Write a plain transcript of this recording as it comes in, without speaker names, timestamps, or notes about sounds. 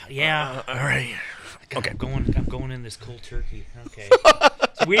Yeah. All right. God, Okay. I'm going in this cold turkey. Okay.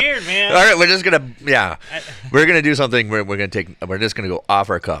 It's weird, man. All right, we're just gonna we're gonna do something. We're just gonna go off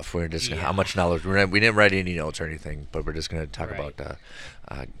our cuff. We're just gonna, how much knowledge we didn't write any notes or anything, but we're just gonna talk Right. about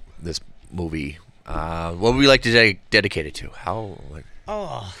this movie. What would we like to dedicate it to?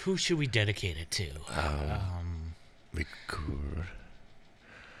 Oh, who should we dedicate it to? We could.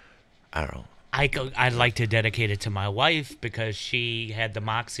 I don't know. I'd like to dedicate it to my wife because she had the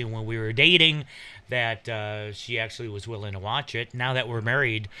moxie when we were dating that she actually was willing to watch it. Now that we're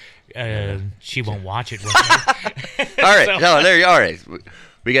married, she won't watch it with me. All right, So- no, there you all right.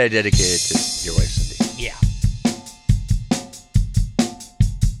 We gotta dedicate it to your wife, Cindy. Yeah.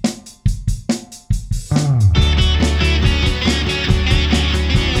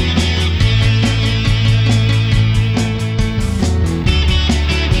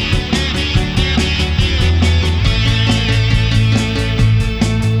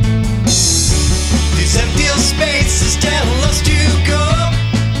 These empty spaces tell us to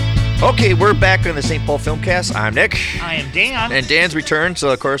go. Okay, we're back on the St. Paul Filmcast. I'm Nick, I am Dan. and Dan's returned. So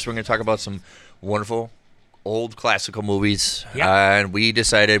of course we're gonna talk about some wonderful old classical movies. Yep. And we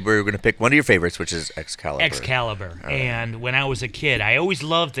decided we were gonna pick one of your favorites, which is Excalibur. Excalibur. And when I was a kid, I always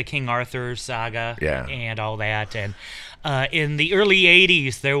loved the King Arthur saga Yeah. and all that. And in the early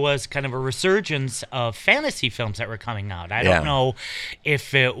 80s, there was kind of a resurgence of fantasy films that were coming out. I Yeah. don't know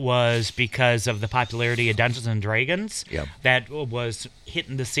if it was because of the popularity of Dungeons and Dragons Yep. that was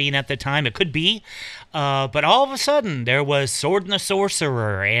hitting the scene at the time. It could be. But all of a sudden, there was Sword and the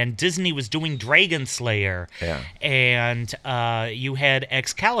Sorcerer, and Disney was doing Dragon Slayer. Yeah. And you had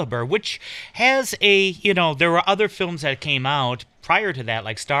Excalibur, which has there were other films that came out prior to that,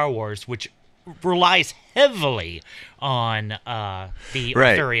 like Star Wars, which relies heavily on the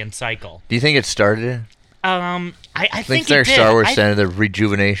Right. Arthurian cycle. Do you think it started? I Think think their it did. Star Wars started the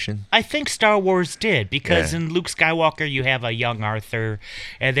rejuvenation. I think Star Wars did, because Yeah. in Luke Skywalker you have a young Arthur,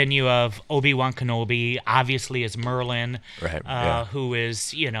 and then you have Obi-Wan Kenobi, obviously as Merlin, Right, yeah. who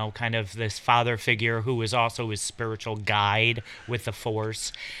is, kind of this father figure who is also his spiritual guide with the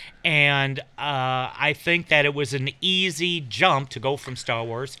Force. And I think that it was an easy jump to go from Star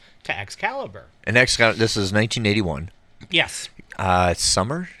Wars to Excalibur. And this is 1981. Yes. It's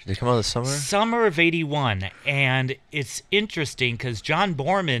summer. Did it come out this summer? Summer of 81, and it's interesting because John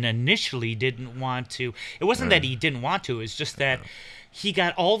Borman initially didn't want to. It wasn't that he didn't want to, it's just that he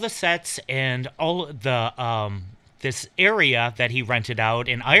got all the sets and all the this area that he rented out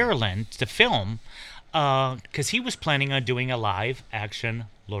in Ireland to film because he was planning on doing a live action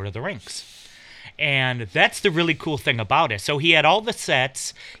Lord of the Rings. And that's the really cool thing about it. So he had all the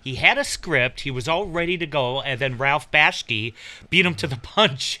sets, he had a script, he was all ready to go, and then Ralph Bashki beat him to the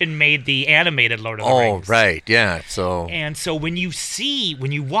punch and made the animated Lord of the Rings. Oh, right. Yeah. So. And so when you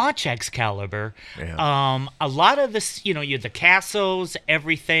watch Excalibur, Yeah. a lot of this, you have the castles,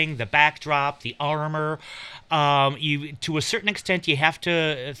 everything, the backdrop, the armor. You, to a certain extent, you have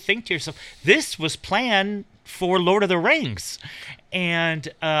to think to yourself, this was planned for Lord of the Rings. And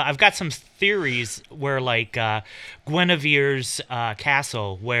I've got some theories where, like, Guinevere's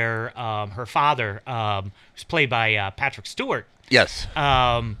castle, where her father, who's played by Patrick Stewart, Yes.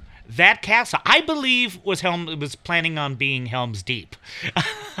 that castle, I believe, was planning on being Helm's Deep.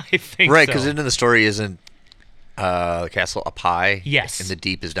 I think Right, so. because in the story isn't the castle up high? Yes. And the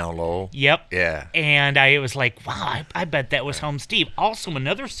deep is down low? Yep. Yeah. And I was like, wow, I bet that was Helm's Deep. Also,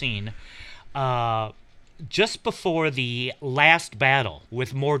 another scene, just before the last battle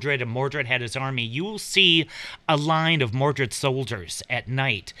with Mordred, and Mordred had his army, you will see a line of Mordred soldiers at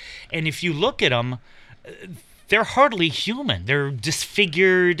night. And if you look at them, they're hardly human. They're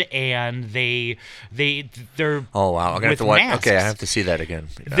disfigured, and they're Oh, wow. I'm going to have with to watch. masks. Okay, I have to see that again.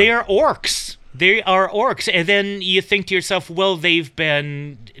 Yeah. They're orcs. They are orcs. And then you think to yourself, well, they've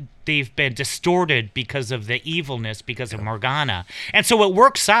been distorted because of the evilness, because of Morgana. And so it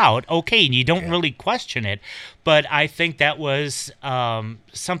works out, okay, and you don't really question it. But I think that was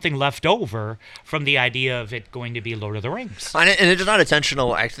something left over from the idea of it going to be Lord of the Rings. And it's not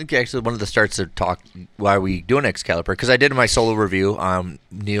intentional. I think actually one of the starts to talk why we do an Excalibur, because I did my solo review on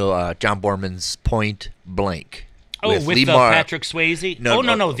John Borman's Point Blank. Oh, with Lee Patrick Swayze? No,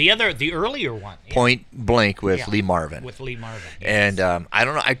 no. The earlier one. Yeah. Point Blank with Yeah. Lee Marvin. With Lee Marvin. And I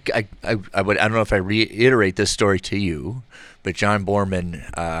don't know. I don't know if I reiterate this story to you, but John Borman,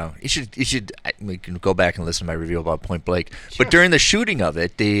 we can go back and listen to my review about Point Blank. Sure. But during the shooting of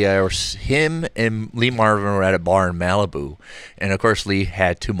it, him and Lee Marvin were at a bar in Malibu, and of course Lee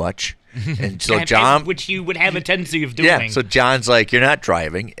had too much. And so John, which you would have a tendency of doing. yeah, so John's like, "You're not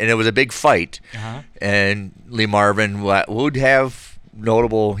driving," and it was a big fight. Uh-huh. And Lee Marvin would have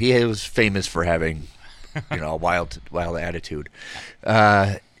notable. He was famous for having, a wild attitude.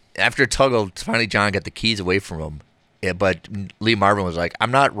 After Tuggle, finally John got the keys away from him. Yeah, but Lee Marvin was like, "I'm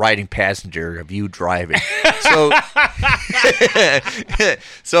not riding passenger of you driving." So,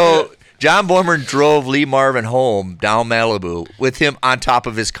 so John Borman drove Lee Marvin home down Malibu with him on top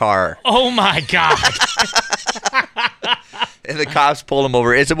of his car. Oh my God! And the cops pulled him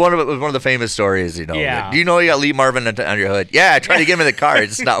over. It was one of the famous stories, Yeah. Do you know you got Lee Marvin on your hood? Yeah, I tried to get him in the car.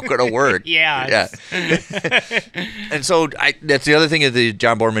 It's not going to work. Yeah. And so that's the other thing is that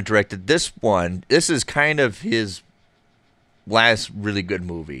John Borman directed this one. This is kind of his last really good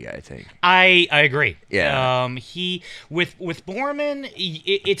movie, I think. I agree. Yeah. He with Borman,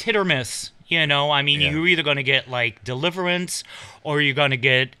 it's hit or miss. I mean, you're either going to get like Deliverance or you're going to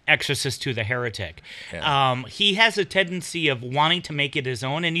get Exorcist II the Heretic. Yeah. He has a tendency of wanting to make it his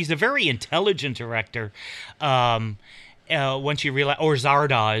own, and he's a very intelligent director. Once you realize, or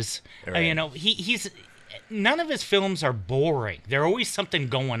Zardoz, Right. he's none of his films are boring. There's always something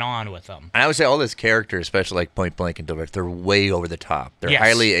going on with them. And I would say all his characters, especially like Point Blank and Deliverance, they're way over the top. They're Yes.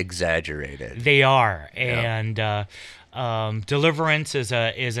 highly exaggerated. They are, and Deliverance is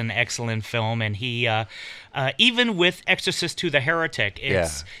an excellent film, and he even with Exorcist II the Heretic,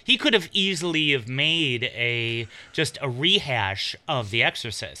 he could have easily have made just a rehash of The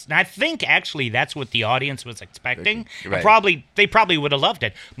Exorcist, and I think actually that's what the audience was expecting. Right. And they probably would have loved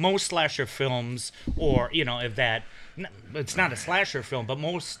it. Most slasher films, or if that, it's not a slasher film, but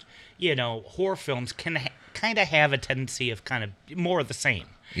most horror films can kind of have a tendency of kind of more of the same.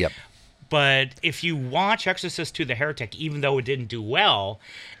 Yep. But if you watch Exorcist II the Heretic, even though it didn't do well,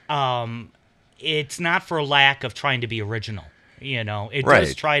 it's not for lack of trying to be original. It Right.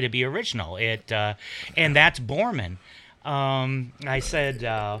 does try to be original. And that's Borman. I said,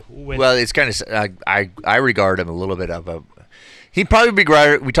 Well, it's kind of I regard him a little bit of a. He'd probably be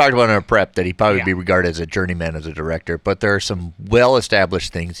regarded. We talked about in our prep that he'd probably be regarded as a journeyman as a director. But there are some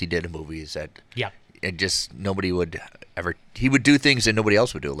well-established things he did in movies that. Yep. And just nobody would ever. He would do things that nobody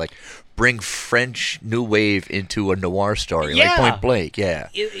else would do, like bring French New Wave into a noir story, like Point Blank. Yeah,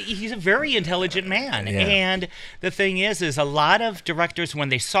 he's a very intelligent man, Yeah. and the thing is a lot of directors, when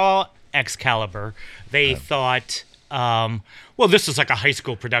they saw Excalibur, they thought, well, this is like a high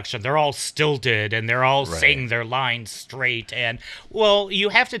school production. They're all stilted and they're all saying their lines straight. And, well, you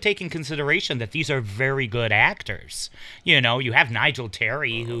have to take in consideration that these are very good actors. You have Nigel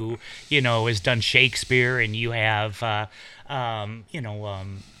Terry, who, has done Shakespeare, and you have, Helen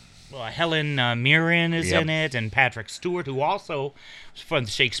Mirren is in it, and Patrick Stewart, who also was from the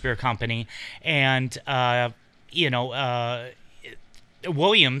Shakespeare Company. And,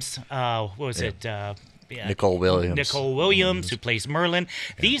 Williams, what was it? Nicole Williams, who plays Merlin.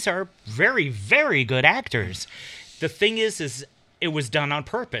 These are very, very good actors. The thing is it was done on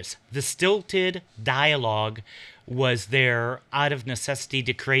purpose. The stilted dialogue was there out of necessity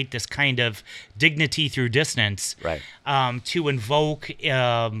to create this kind of dignity through dissonance. Right. To invoke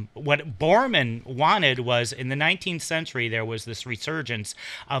what Borman wanted was, in the 19th century, there was this resurgence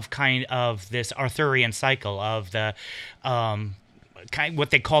of this Arthurian cycle of the what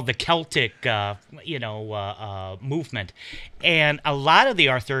they called the Celtic, movement, and a lot of the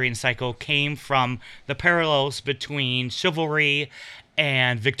Arthurian cycle came from the parallels between chivalry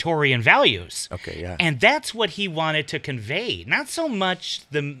and Victorian values. Okay, yeah. And that's what he wanted to convey. Not so much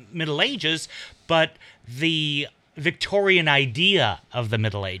the Middle Ages, but the Victorian idea of the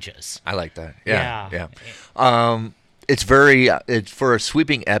Middle Ages. I like that. Yeah. Yeah. It's for a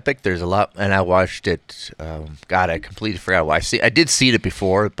sweeping epic. There's a lot, and I watched it. God, I completely forgot why. I did see it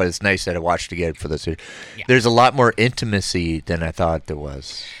before, but it's nice that I watched it again for this. Yeah. There's a lot more intimacy than I thought there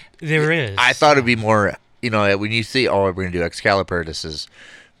was. There is. I thought it'd be more. When you see, we're going to do Excalibur,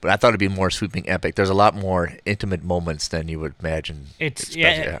 but I thought it'd be more sweeping epic. There's a lot more intimate moments than you would imagine. It's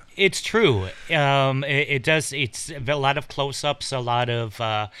true. It does. It's a lot of close-ups, a lot of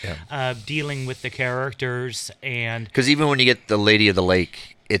dealing with the characters, and because even when you get the Lady of the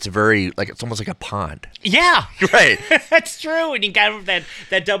Lake, it's very it's almost like a pond. Yeah, right. That's true. And you got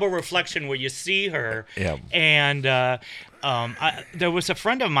that double reflection where you see her. Yeah. And there was a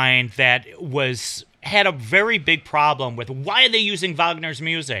friend of mine that had a very big problem with why are they using Wagner's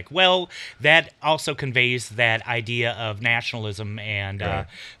music? Well, that also conveys that idea of nationalism and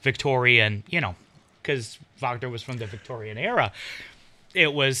Victorian, because Wagner was from the Victorian era.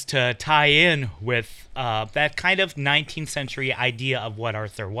 It was to tie in with that kind of 19th century idea of what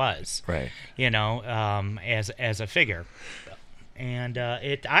Arthur was, right? As a figure. And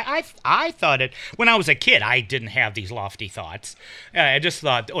I thought it when I was a kid. I didn't have these lofty thoughts. I just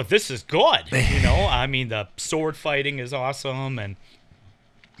thought, oh, this is good. I mean, the sword fighting is awesome, and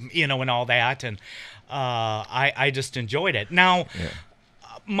and all that, and I just enjoyed it. Now,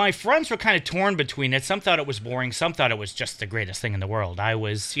 my friends were kind of torn between it. Some thought it was boring. Some thought it was just the greatest thing in the world. I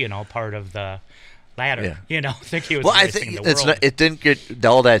was, part of the latter. Thinking it was the greatest thing in the world. It didn't get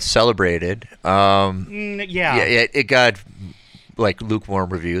all that celebrated. It got like lukewarm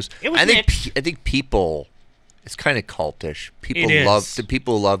reviews. It was mixed. I think people, it's kind of cultish. The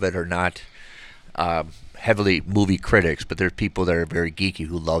people who love it are not heavily movie critics, but there's people that are very geeky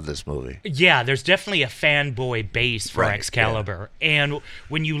who love this movie. Yeah, there's definitely a fanboy base for Excalibur. Yeah. And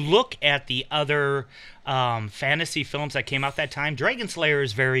when you look at the other fantasy films that came out that time, Dragon Slayer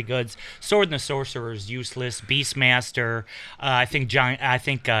is very good. Sword and the Sorcerer is useless. Beastmaster, I think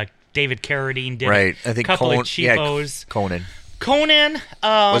David Carradine did a couple of cheapos. Conan.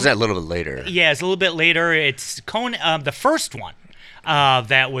 Was that a little bit later? Yeah, it's a little bit later. It's Conan, the first one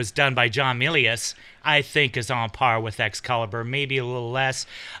that was done by John Milius, I think is on par with Excalibur, maybe a little less.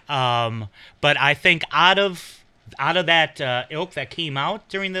 But I think out of that ilk that came out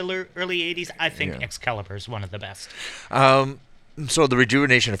during the early 80s, I think Excalibur is one of the best. So the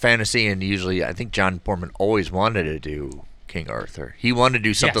rejuvenation of fantasy, and usually I think John Boorman always wanted to do King Arthur. He wanted to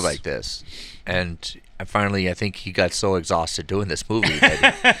do something like this. And finally, I think he got so exhausted doing this movie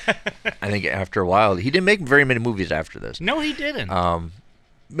that I think after a while, he didn't make very many movies after this. No, he didn't.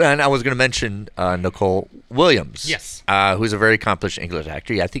 And I was going to mention Nicole Williams. Yes. Who's a very accomplished English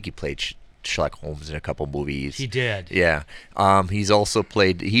actor. I think he played Sherlock Holmes in a couple movies. He did. Yeah. He's also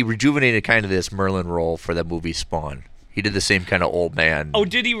he rejuvenated kind of this Merlin role for the movie Spawn. He did the same kind of old man. Oh,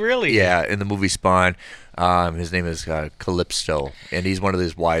 did he really? Yeah, in the movie Spawn. His name is Calypso, and he's one of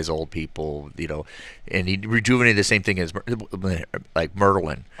those wise old people, and he rejuvenated the same thing as like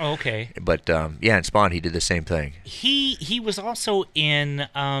Merlin. Oh, okay. But in Spawn he did the same thing. He was also in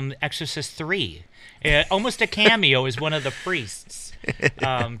Exorcist 3, almost a cameo as one of the priests,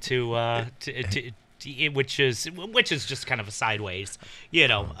 which is just kind of a sideways,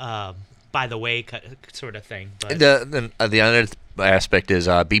 by the way, sort of thing. But the other aspect is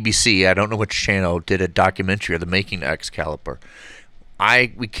BBC, I don't know which channel, did a documentary of the making of Excalibur.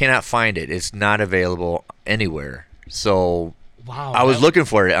 We cannot find it. It's not available anywhere. So wow, I was looking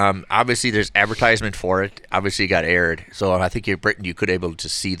for it. Obviously, there's advertisement for it. Obviously, it got aired. So I think in Britain you could able to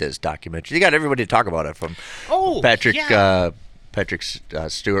see this documentary. You got everybody to talk about it, from Patrick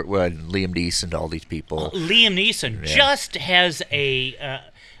Stewart and Liam Neeson, all these people. Liam Neeson just has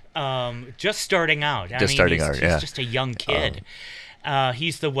just starting out. He's just a young kid.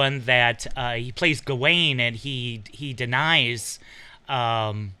 He's the one that he plays Gawain, and he denies.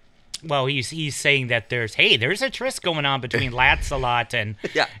 He's saying that there's a tryst going on between Lancelot and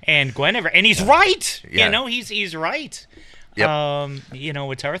Guinevere, and he's right. Yeah. He's right. Yep.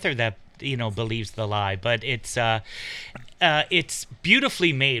 It's Arthur that believes the lie, but it's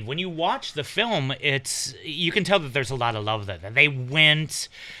beautifully made. When you watch the film, you can tell that there's a lot of love there.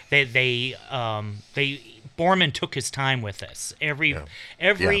 Boorman took his time with this.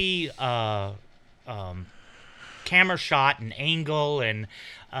 Every camera shot and angle, and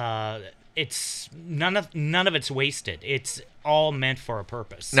it's none of it's wasted. It's all meant for a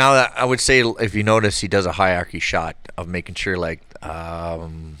purpose. Now, I would say, if you notice, he does a hierarchy shot of making sure, like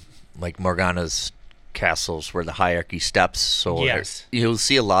Morgana's castles, where the hierarchy steps. So you'll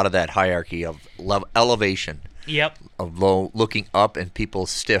see a lot of that hierarchy of elevation. Yep. Of low looking up and people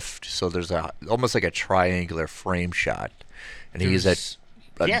stiffed. So there's almost like a triangular frame shot, and he used that.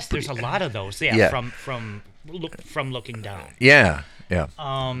 There's a lot of those. Yeah. From looking down. Yeah.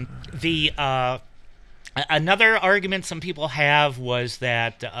 Another argument some people have was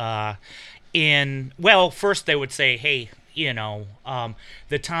that first they would say, hey,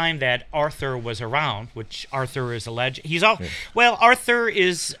 the time that Arthur was around, which Arthur is a legend. Arthur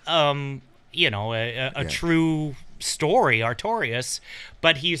is a true story, Artorias,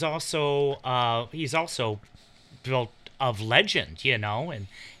 but he's also built of legend, and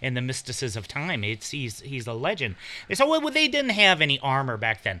in the mysticism of time, he's a legend. So they didn't have any armor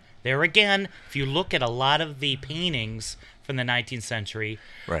back then. There again, if you look at a lot of the paintings from the 19th century,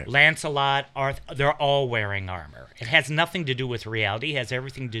 right, Lancelot, Arthur, they're all wearing armor. It has nothing to do with reality. It has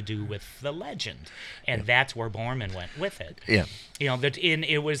everything to do with the legend, and that's where Boorman went with it. Yeah, that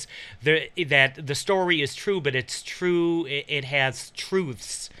the story is true, but it's true. It has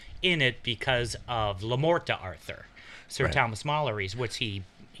truths in it because of Le Morte d'Arthur, Sir Thomas Malory's, which he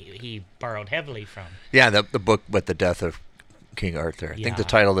borrowed heavily from. Yeah, the book with the death of King Arthur. I think the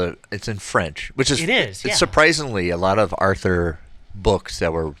title it's in French, which is it's surprisingly a lot of Arthur books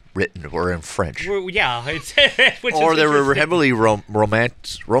that were written were in French. Yeah, it's which Or is they were interesting. heavily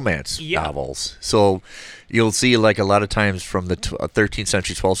romance Yeah. novels. So you'll see, like, a lot of times from the 13th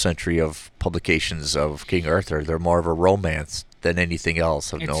century, 12th century of publications of King Arthur, they're more of a romance than anything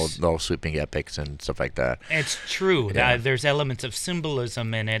else. Of It's- no sweeping epics and stuff like that. It's true. Yeah. There's elements of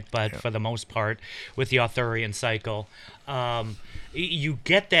symbolism in it, but for the most part, with the Arthurian cycle, you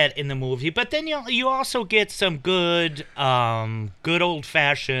get that in the movie. But then you also get some good old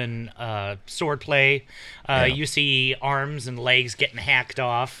fashioned swordplay. You see arms and legs getting hacked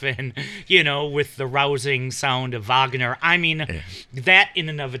off, and with the rousing sound of Wagner. I mean, that in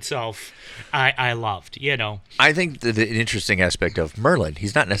and of itself, I loved. I think the interesting aspect of Merlin,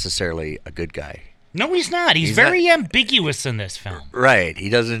 he's not necessarily a good guy. No, he's not. He's very ambiguous in this film. Right. He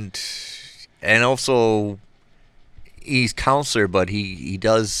doesn't. And also, he's counselor, but he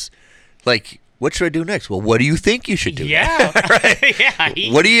does, like, what should I do next? Well, what do you think you should do? Yeah. Right.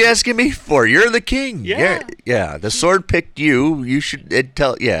 Yeah. What are you asking me for? You're the king. Yeah. Yeah. The sword picked you. You should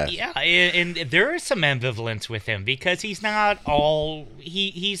tell. Yeah. Yeah, and there is some ambivalence with him because he's not all.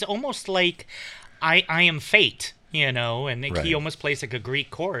 He's almost like I am fate, and Right. he almost plays like a Greek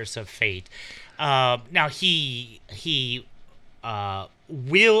chorus of fate. Now he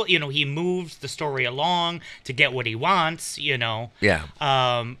will, he moves the story along to get what he wants, Yeah.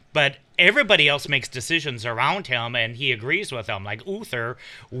 but everybody else makes decisions around him, and he agrees with them. Like Uther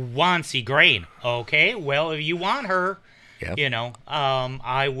wants Igraine. Okay, well, if you want her, Yep.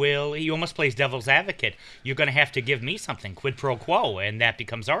 I will. He almost plays devil's advocate. You're going to have to give me something, quid pro quo, and that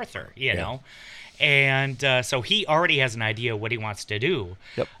becomes Arthur. know. And so he already has an idea what he wants to do.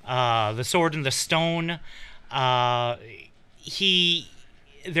 Yep. The sword and the stone.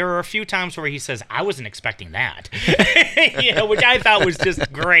 There are a few times where he says, "I wasn't expecting that," which I thought was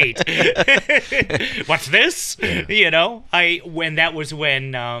just great. What's this? When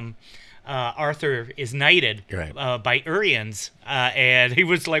Arthur is knighted Right. by Urians, and he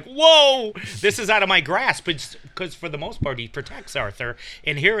was like, "Whoa, this is out of my grasp." Because for the most part, he protects Arthur,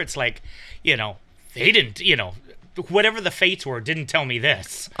 and here it's like, they didn't, whatever the fates were, didn't tell me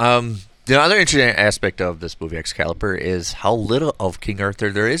this. The other interesting aspect of this movie, Excalibur, is how little of King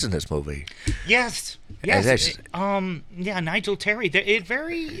Arthur there is in this movie. Yes. that's- Nigel Terry.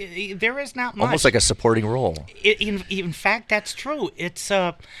 There is not much. Almost like a supporting role. In fact, that's true. It's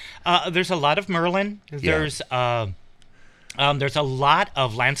there's a lot of Merlin. There's a lot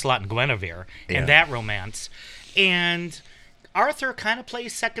of Lancelot and Guinevere Yeah. and that romance, and Arthur kind of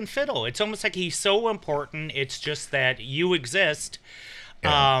plays second fiddle. It's almost like he's so important. It's just that you exist.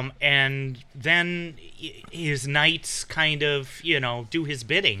 Yeah. And then his knights kind of, do his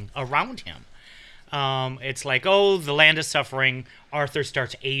bidding around him. It's like, oh, the land is suffering. Arthur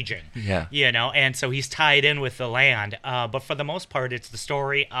starts aging. Yeah. And so he's tied in with the land. But for the most part, it's the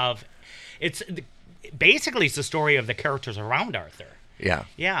story of, basically it's the story of the characters around Arthur. Yeah.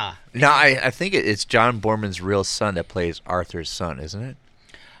 Yeah. Now, I think it's John Borman's real son that plays Arthur's son, isn't it?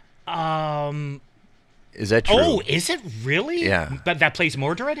 Is that true? Oh, is it really? Yeah. But that plays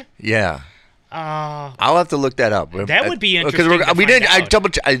Mordred? Yeah. I'll have to look that up. That would be interesting Because to we find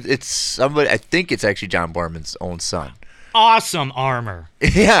didn't. I out. it's somebody. I think it's actually John Borman's own son. Awesome armor.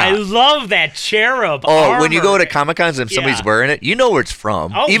 Yeah. I love that cherub Oh, armor. when you go to Comic Cons and somebody's Yeah. wearing it, you know where it's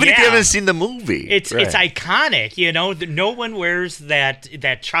from. Oh, Even if you yeah. haven't seen the movie. It's Right. iconic, No one wears that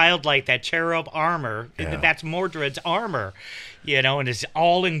childlike, that cherub armor. Yeah. That's Mordred's armor, and it's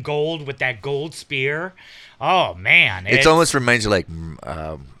all in gold with that gold spear. Oh man, It almost reminds you like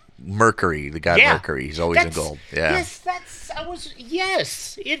Mercury, the god Yeah. Mercury. He's always in That's- gold. Yeah.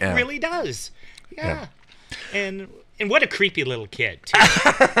 Yes, it Yeah. really does. Yeah. And what a creepy little kid too.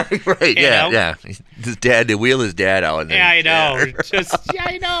 Right. Yeah. know? Yeah. His dad, they wheel his dad out. And Yeah, I then- know.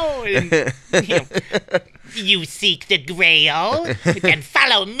 I know. And, you seek the grail, then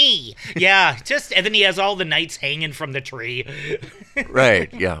follow me. Yeah, and then he has all the knights hanging from the tree.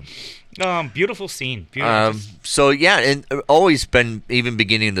 Right. Yeah. Beautiful scene. Beautiful. So yeah, and always been, even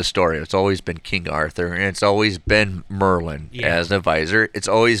beginning of the story, it's always been King Arthur, and it's always been Merlin Yeah. as an advisor. It's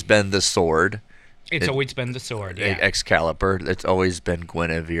always been the sword, It's always been the sword. Yeah. Excalibur. It's always been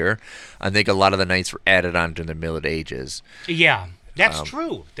Guinevere. I think a lot of the knights were added on during the Middle Ages. Yeah, that's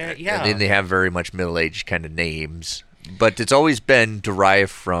true. Yeah. And then they have very much Middle Age kind of names, but it's always been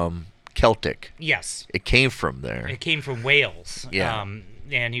derived from Celtic. Yes. It came from there. It came from Wales. Yeah.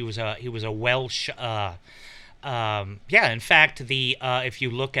 And he was a Welsh. In fact, if you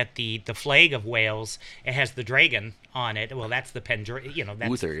look at the flag of Wales, it has the dragon on it. Well, that's the Pendragon. That's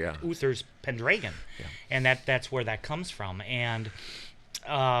Uther, yeah. Uther's Pendragon, and that's where that comes from. And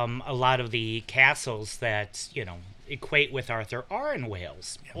a lot of the castles that equate with Arthur are in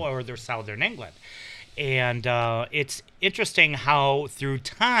Wales or they're southern England. And it's interesting how through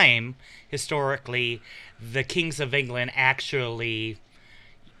time, historically, the kings of England actually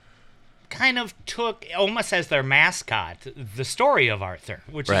kind of took almost as their mascot the story of Arthur,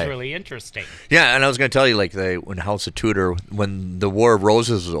 which is really interesting. Yeah, and I was going to tell you, like, when House of Tudor, when the War of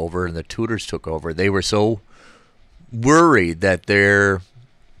Roses was over and the Tudors took over, they were so worried that they're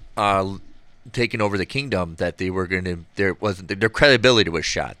taking over the kingdom that they were going to, their credibility was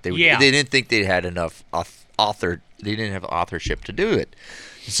shot. They didn't think they had enough they didn't have authorship to do it.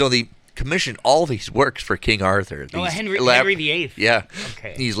 So they commissioned all these works for King Arthur. Henry VIII. Yeah.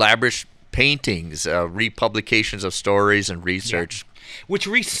 Okay. These lavish paintings, republications of stories and research. Which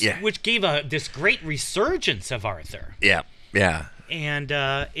gave this great resurgence of Arthur. Yeah. And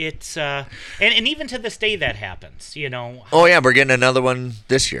it's and even to this day that happens, Oh yeah, we're getting another one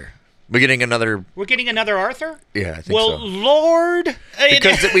this year. We're getting another Arthur? Yeah, I think so. Well, Lord,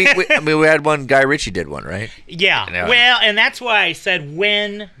 because we had one. Guy Ritchie did one, right? Yeah. Well, and that's why I said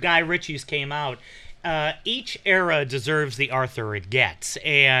when Guy Ritchie's came out, each era deserves the Arthur it gets,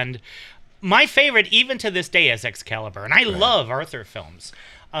 and my favorite, even to this day, is Excalibur, and I love Arthur films.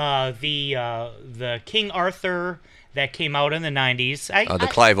 The King Arthur that came out in the 90s. The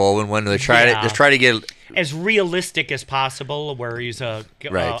Clive Owen one. They try to get as realistic as possible, where he's a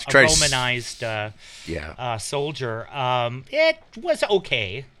Romanized soldier. It was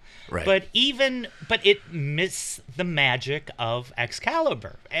okay, but it missed the magic of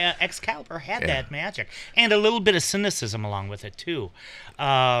Excalibur. Excalibur had that magic and a little bit of cynicism along with it too,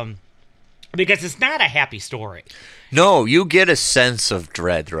 because it's not a happy story. No, you get a sense of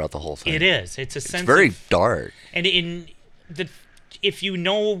dread throughout the whole thing. It is. It's a sense. It's very dark. And if you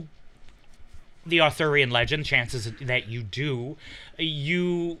know the Arthurian legend, chances that you do,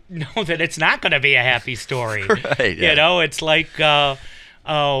 you know that it's not going to be a happy story. Right. Yeah. It's like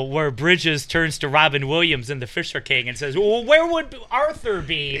where Bridges turns to Robin Williams in The Fisher King and says, "Well, where would Arthur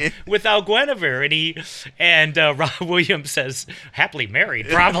be without Guinevere?" And Robin Williams says, "Happily married,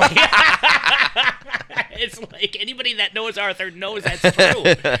 probably." It's like anybody that knows Arthur knows that's true.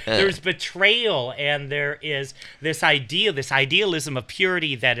 There's betrayal, and there is this idealism of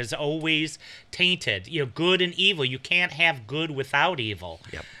purity that is always tainted. Good and evil. You can't have good without evil.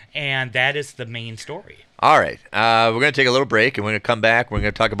 Yep. And that is the main story. All right. We're going to take a little break, and we're going to come back. We're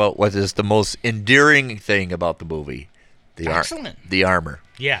going to talk about what is the most endearing thing about the movie. Excellent. The armor.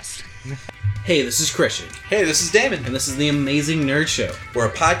 Yes. Hey, this is Christian. Hey, this is Damon. And this is The Amazing Nerd Show. We're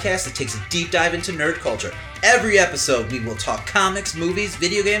a podcast that takes a deep dive into nerd culture. Every episode, we will talk comics, movies,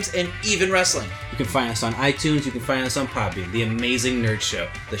 video games, and even wrestling. You can find us on iTunes. You can find us on Podbean. The Amazing Nerd Show.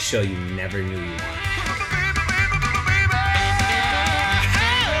 The show you never knew you wanted.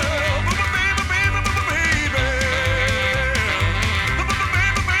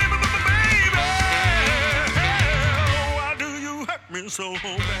 So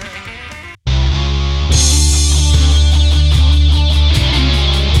bad.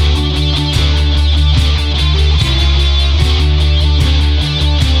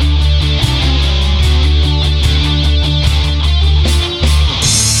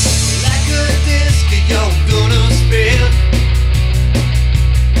 Like a disc you're gonna spin.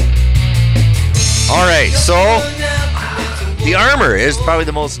 All right, so the armor is probably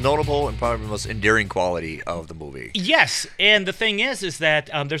the most notable and probably the most endearing quality of the movie. Yes, and the thing is that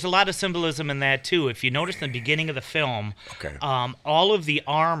there's a lot of symbolism in that too. If you notice in the beginning of the film, all of the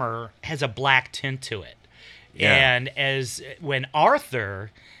armor has a black tint to it. Yeah. And when Arthur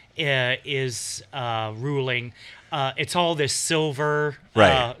is ruling, it's all this silver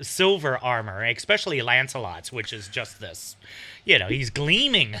armor, especially Lancelot's, which is just this. He's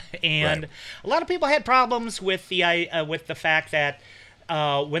gleaming, and a lot of people had problems with the fact that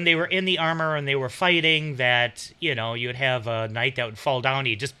when they were in the armor and they were fighting, that you'd have a knight that would fall down,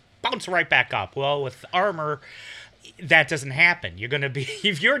 he'd just bounce right back up. Well, with armor, that doesn't happen. You're going to be,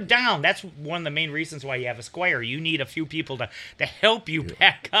 if you're down, that's one of the main reasons why you have a squire. You need a few people to help you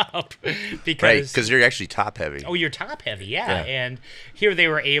back up. Because you're actually top heavy. Oh, you're top heavy, yeah. And here they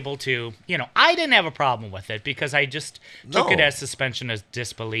were able to, I didn't have a problem with it because I just took it as suspension of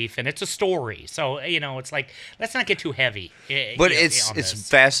disbelief, and it's a story. So, it's like, let's not get too heavy. But it's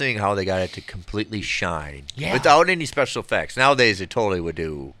fascinating how they got it to completely shine without any special effects. Nowadays, they totally would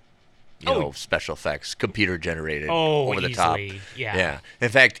do special effects, computer generated, over the top. Yeah. In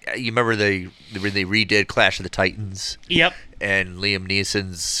fact, you remember when they redid Clash of the Titans? Yep. And Liam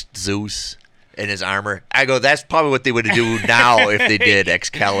Neeson's Zeus. in his armor. I go, that's probably what they would do now if they did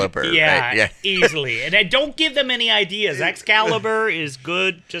Excalibur. Yeah, right? Yeah. easily. And I don't give them any ideas. Excalibur is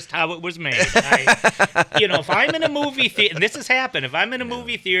good just how it was made. If I'm in a movie theater, and this has happened, if I'm in a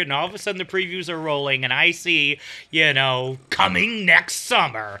movie theater and all of a sudden the previews are rolling and I see, coming next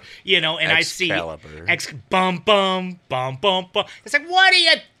summer, and I see Excalibur. bum, bum, bum, bum, bum. It's like, what are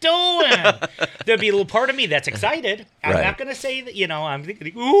you doing? There'll be a little part of me that's excited. I'm Right. not going to say that, I'm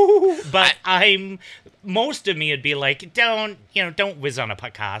thinking, ooh, but most of me would be like, don't whiz on a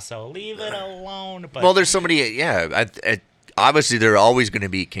Picasso. Leave it alone. But Well, there's so many. Obviously, they're always going to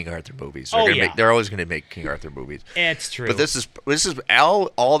be King Arthur movies. They're always going to make King Arthur movies. it's true. But this is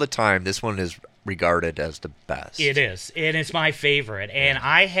all the time. This one is regarded as the best. It is, and it's my favorite. And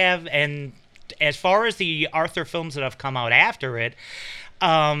and as far as the Arthur films that have come out after it,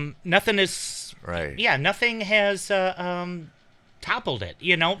 nothing is Right. Yeah, nothing has toppled it.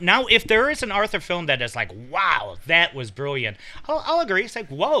 Now if there is an Arthur film that is like, wow, that was brilliant, I'll agree. It's like,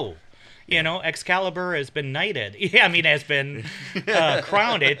 whoa. Excalibur has been knighted. Yeah, I mean, has been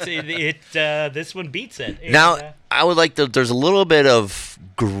crowned. This one beats it. Now, I would like there's a little bit of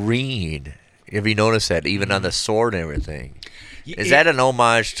green. Have you noticed that, even on the sword and everything? Is that an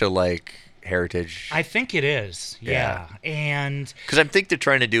homage to, like, heritage? I think it is. Yeah. And because I think they're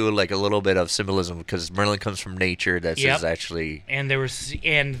trying to do like a little bit of symbolism, because Merlin comes from nature. That's his actually. And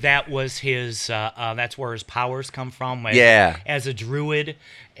that was his. That's where his powers come from. As a druid,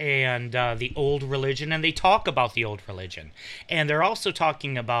 and the old religion, and they talk about the old religion, and they're also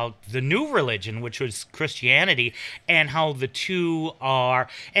talking about the new religion, which was Christianity, and how the two are.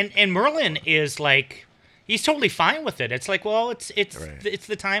 And Merlin is like. He's totally fine with it. It's like, well, it's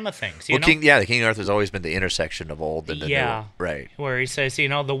the time of things. You know? The King Arthur's always been the intersection of old and the new. Right. Where he says, the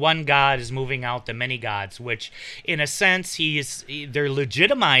one God is moving out the many gods, which, in a sense, they're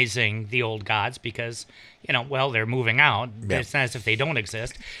legitimizing the old gods because, they're moving out. Yeah. It's not as if they don't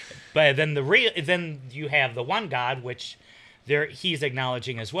exist. But then then you have the one God, which he's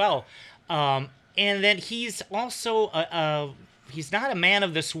acknowledging as well, and then he's also he's not a man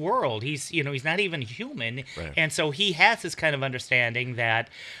of this world. He's not even human. Right. And so he has this kind of understanding that,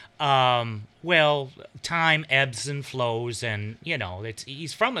 time ebbs and flows, and,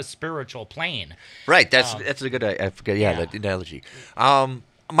 he's from a spiritual plane. Right. That's a good, I forget. Yeah, that analogy.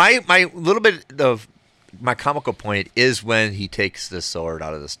 My little bit of my comical point is when he takes the sword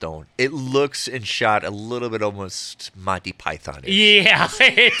out of the stone. It looks and shot a little bit almost Monty Python-ish. Yeah,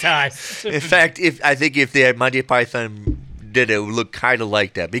 it does. In fact, I think if they had Monty Python did it would look kind of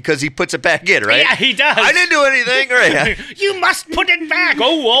like that, because he puts it back in, right? Yeah, he does. I didn't do anything, right? You must put it back.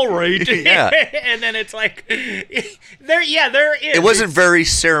 Oh, all right. Yeah. And then it's like, there is. It wasn't very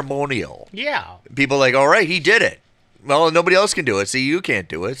ceremonial. Yeah. People like, all right, he did it. Well, nobody else can do it, so you can't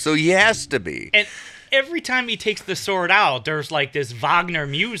do it, so he has to be. And every time he takes the sword out, there's like this Wagner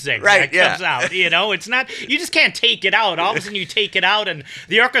music that comes out. It's not, you just can't take it out. All of a sudden you take it out and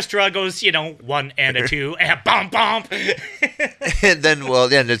the orchestra goes, 1 and a 2 and bump bump. And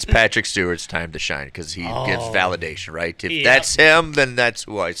then it's Patrick Stewart's time to shine, because he gives validation, right? If that's him, then that's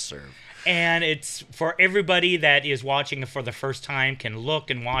who I serve. And it's for everybody that is watching it for the first time can look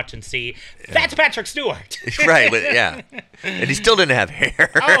and watch and see, that's Patrick Stewart. Right, but and he still didn't have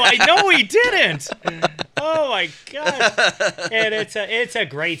hair. Oh, I know he didn't. Oh my god! And it's a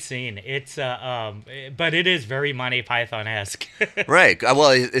great scene. But it is very Monty Python-esque. Right.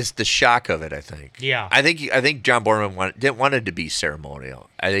 Well, it's the shock of it, I think. Yeah. I think John Borman didn't want it to be ceremonial.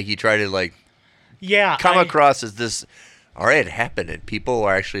 I think he tried to come across as this. All right, it happened, and people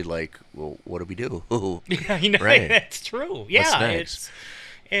are actually like, well, what do we do? Yeah, right. That's true. Yeah. What's next?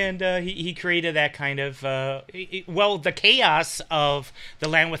 And he created that kind of, the chaos of the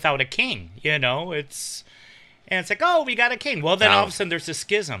land without a king, it's like, oh, we got a king. Well, then all of a sudden there's a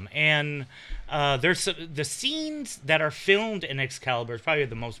schism, and there's the scenes that are filmed in Excalibur is probably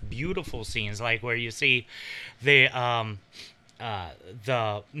the most beautiful scenes, like where you see the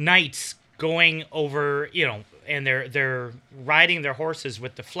knights going over, and they're riding their horses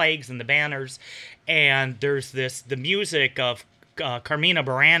with the flags and the banners, and there's the music of Carmina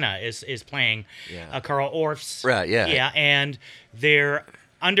Burana is playing, Carl Orff's, right, yeah, and they're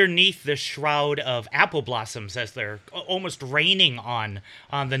underneath the shroud of apple blossoms as they're almost raining on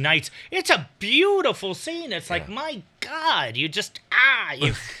the knights. It's a beautiful scene. It's like, my God, you just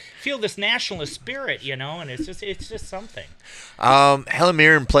you feel this nationalist spirit, and it's just something. Helen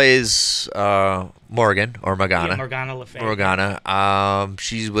Mirren plays Morgan, or Morgana. Yeah, Morgana Le Fay. Morgana.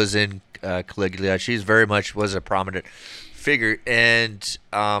 She was in Caligula. She's very much was a prominent figure, and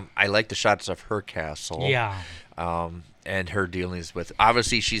I like the shots of her castle. Yeah. And her dealings with,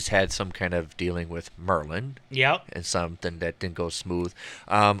 obviously she's had some kind of dealing with Merlin. Yep. And something that didn't go smooth.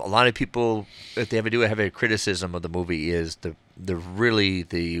 A lot of people, if they ever do have a criticism of the movie, is the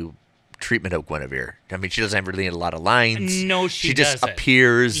treatment of Guinevere. I mean, she doesn't have really a lot of lines. No, she just doesn't.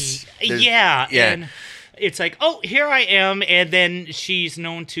 appears. Yeah. And it's like, oh, here I am, and then she's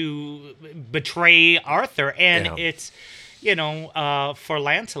known to betray Arthur, and it's, for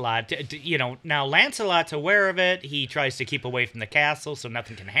Lancelot, now Lancelot's aware of it. He tries to keep away from the castle so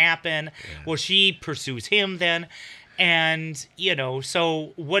nothing can happen. Yeah. Well, she pursues him then. And,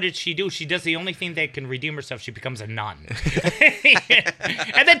 so what did she do? She does the only thing that can redeem herself. She becomes a nun.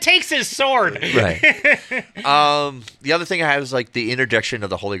 And then takes his sword. Right. The other thing I had was like the introduction of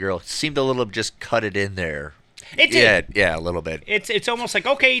the Holy Grail. It seemed a little just cut it in there. It did. Yeah, a little bit. It's almost like,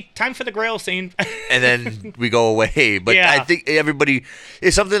 okay, time for the Grail scene. And then we go away. But I think everybody,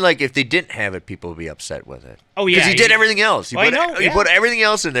 it's something like if they didn't have it, people would be upset with it. Oh, yeah. Because he did everything else. You I put everything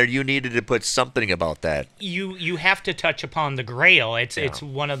else in there. You needed to put something about that. You have to touch upon the Grail. It's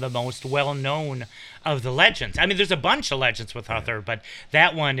one of the most well-known of the legends. I mean, there's a bunch of legends with Arthur, but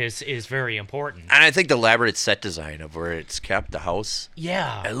that one is very important. And I think the elaborate set design of where it's kept, the house.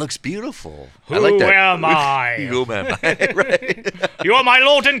 Yeah. It looks beautiful. Who I like that. am I? Who am I? Right. You are my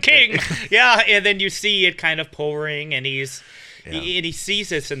lord and king. Yeah, and then you see it kind of pouring, and he sees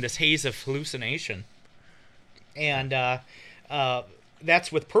this in this haze of hallucination. And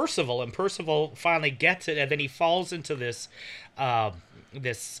that's with Percival, and Percival finally gets it, and then he falls into this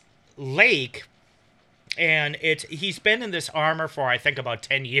this lake. And he's been in this armor for, I think, about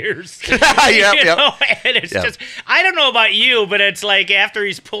 10 years. Yep. And it's just, I don't know about you, but it's like after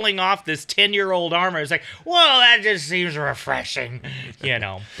he's pulling off this 10-year-old armor, it's like, well, that just seems refreshing,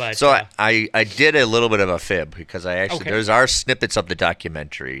 But so I did a little bit of a fib because there's our snippets of the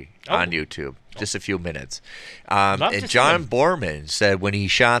documentary on YouTube, just a few minutes. And John Borman said when he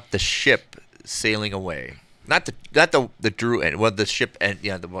shot the ship sailing away. Not the Drew end. Well, the ship end.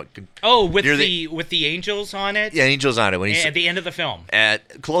 Yeah, the one. Oh, with the angels on it. Yeah, angels on it. When at the end of the film.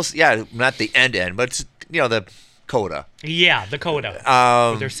 At close. Yeah, not the end, but it's, the coda. Yeah, the coda.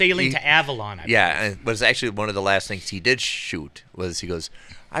 They're sailing to Avalon. I believe. But it's actually one of the last things he did shoot was he goes,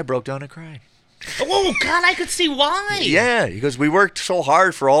 I broke down and cried. Oh God, I could see why. Yeah, he goes, we worked so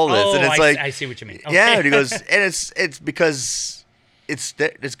hard for all this, and it's I see what you mean. Okay. Yeah, and he goes, and it's because.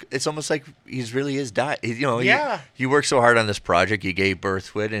 It's almost like he's really is died. He worked so hard on this project. He gave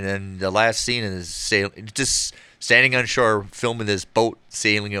birth to it, and then the last scene is just standing on shore, filming this boat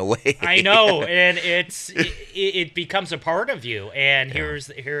sailing away. I know, and it becomes a part of you. And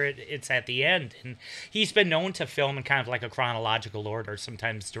it's at the end, and he's been known to film in kind of like a chronological order.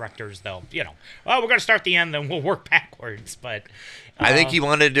 Sometimes directors, though, we're going to start the end, then we'll work backwards. But I think he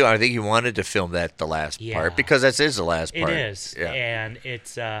wanted to film the last part because that is the last part. It is, and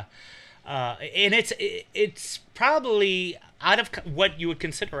it's probably out of what you would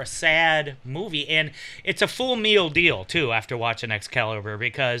consider a sad movie, and it's a full meal deal too after watching Excalibur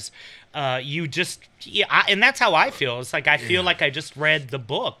because and that's how I feel. It's like I feel like I just read the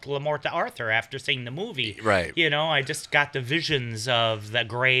book La Mort d'Arthur after seeing the movie. Right. I just got the visions of the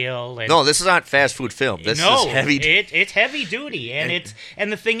Grail. And, no, this is not fast food film. This is heavy. It's heavy duty,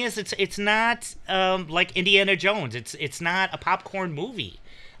 and the thing is, it's not like Indiana Jones. It's not a popcorn movie.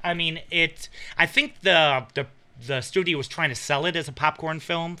 I mean, I think the studio was trying to sell it as a popcorn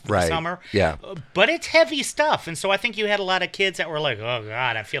film for the summer. Yeah. But it's heavy stuff. And so I think you had a lot of kids that were like, oh,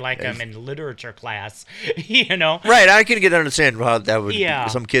 God, I feel like I'm in literature class, Right. I can understand how that would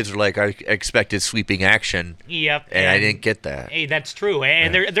some kids were like, I expected sweeping action. Yep. And I didn't get that. Hey, that's true.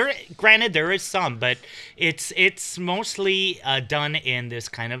 And there granted, there is some, but it's mostly done in this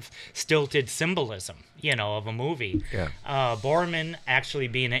kind of stilted symbolism, of a movie. Yeah. Borman actually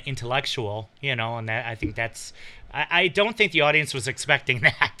being an intellectual, and that I think that's. I don't think the audience was expecting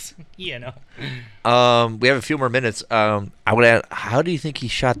that, We have a few more minutes. I would ask, how do you think he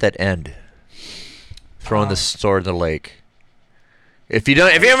shot that end? Throwing the sword in the lake. If you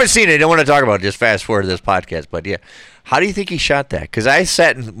haven't seen it, you don't want to talk about it, just fast forward to this podcast. But yeah, how do you think he shot that? Because I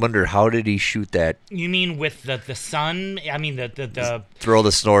sat and wondered, how did he shoot that? You mean with the sun? I mean the throw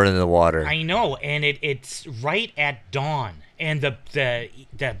the sword in the water. I know, and it's right at dawn, and the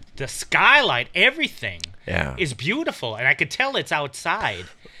skylight, everything, is beautiful, and I could tell it's outside.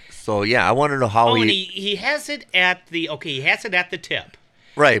 So yeah, I want to know how and he has it at the tip.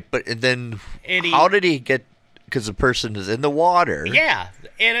 Right, but then how did he get? Because the person is in the water. Yeah,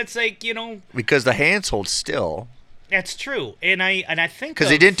 and it's like because the hands hold still. That's true, and I think because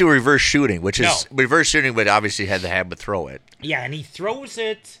he didn't do reverse shooting, which is reverse shooting, but obviously had to have to throw it. Yeah, and he throws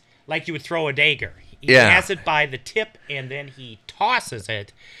it like you would throw a dagger. He Yeah. has it by the tip, and then he tosses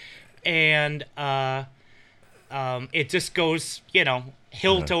it, and it just goes,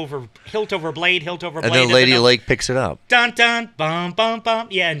 hilt over blade, hilt over blade. And then Lady Lake picks it up. Dun dun bum bum bum.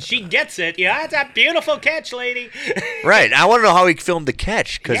 Yeah, and she gets it. Yeah, that's a beautiful catch, lady. Right. I want to know how he filmed the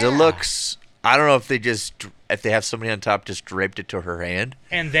catch because it Yeah. looks. I don't know if they have somebody on top just draped it to her hand.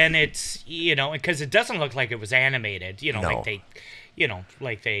 And then it's because it doesn't look like it was animated. No.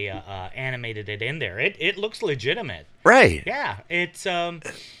 Like they animated it in there. It looks legitimate. Right. Yeah, it's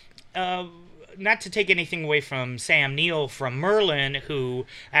not to take anything away from Sam Neill from Merlin, who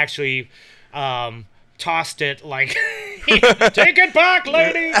actually tossed it like, take it back,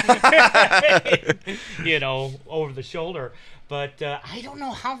 lady, over the shoulder. But I don't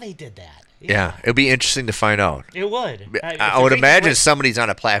know how they did that. Yeah. It'd be interesting to find out. It would. I would imagine somebody's on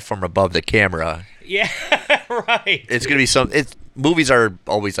a platform above the camera. Yeah, right. It's gonna be movies are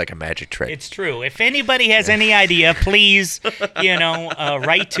always like a magic trick. It's true. If anybody has any idea, please,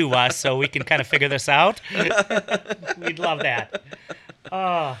 write to us so we can kind of figure this out. We'd love that.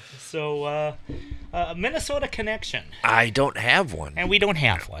 Minnesota Connection. I don't have one. And we don't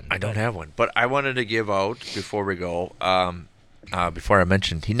have one. I don't have one. But I wanted to give out before we go. Before I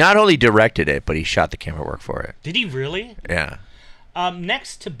mentioned, he not only directed it, but he shot the camera work for it. Did he really? Yeah.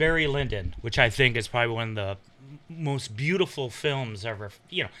 Next to Barry Lyndon, which I think is probably one of the most beautiful films ever.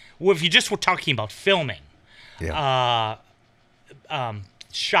 If you just were talking about filming, Yeah.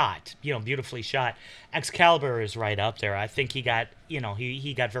 shot, beautifully shot. Excalibur is right up there. I think he got,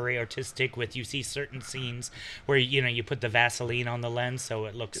 he got very artistic with. You see certain scenes where you put the Vaseline on the lens so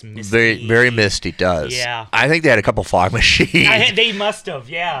it looks misty. Very, very misty. Does. Yeah. I think they had a couple fog machines. They must have,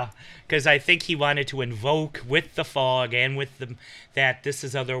 yeah, because I think he wanted to invoke with the fog and with that this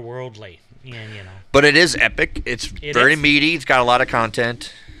is otherworldly. But it is epic. It's very is. meaty. It's got a lot of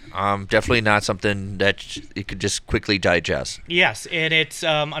content. Definitely not something that you could just quickly digest. Yes, and it's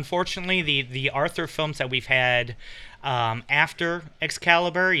unfortunately the Arthur films that we've had after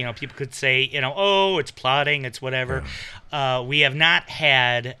Excalibur. People could say, oh, it's plotting, it's whatever. We have not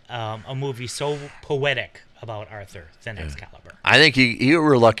had a movie so poetic about Arthur than Excalibur. I think you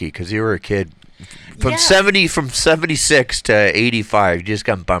were lucky because you were a kid. From Yeah. 76 to 85, you just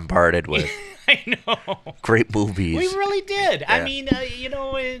got bombarded with I know. great movies. We really did. I Yeah. mean,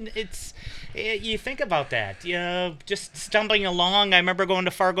 it's you think about that. Just stumbling along. I remember going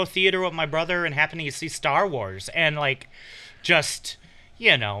to Fargo Theater with my brother and happening to see Star Wars and just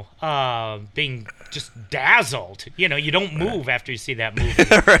being just dazzled. You don't move after you see that movie.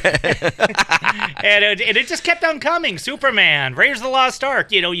 and it just kept on coming. Superman, Raiders of the Lost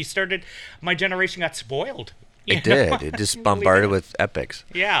Ark. My generation got spoiled. It did. It just bombarded with epics.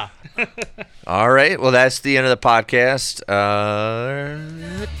 Yeah. All right. Well, that's the end of the podcast.